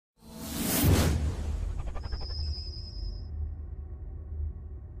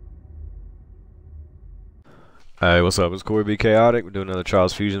Hey, what's up? It's Corey B Chaotic. We're doing another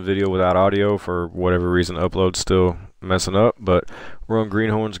Trials Fusion video without audio for whatever reason. Upload's still messing up, but we're on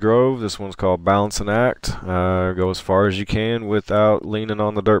Greenhorn's Grove. This one's called Balance and Act. Go as far as you can without leaning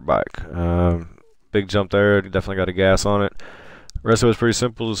on the dirt bike. Big jump there. Definitely got a gas on it. The rest of it's pretty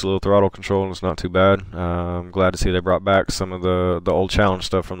simple. Just a little throttle control, and it's not too bad. I'm glad to see they brought back some of the old challenge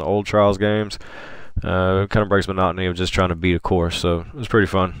stuff from the old Trials games. It kind of breaks monotony of just trying to beat a course, so it was pretty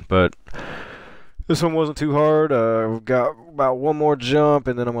fun. But this one wasn't too hard. We've got about one more jump,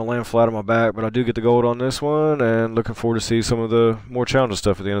 and then I'm going to land flat on my back. But I do get the gold on this one, and looking forward to see some of the more challenging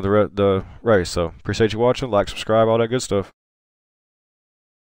stuff at the end of the race. So appreciate you watching. Like, subscribe, all that good stuff.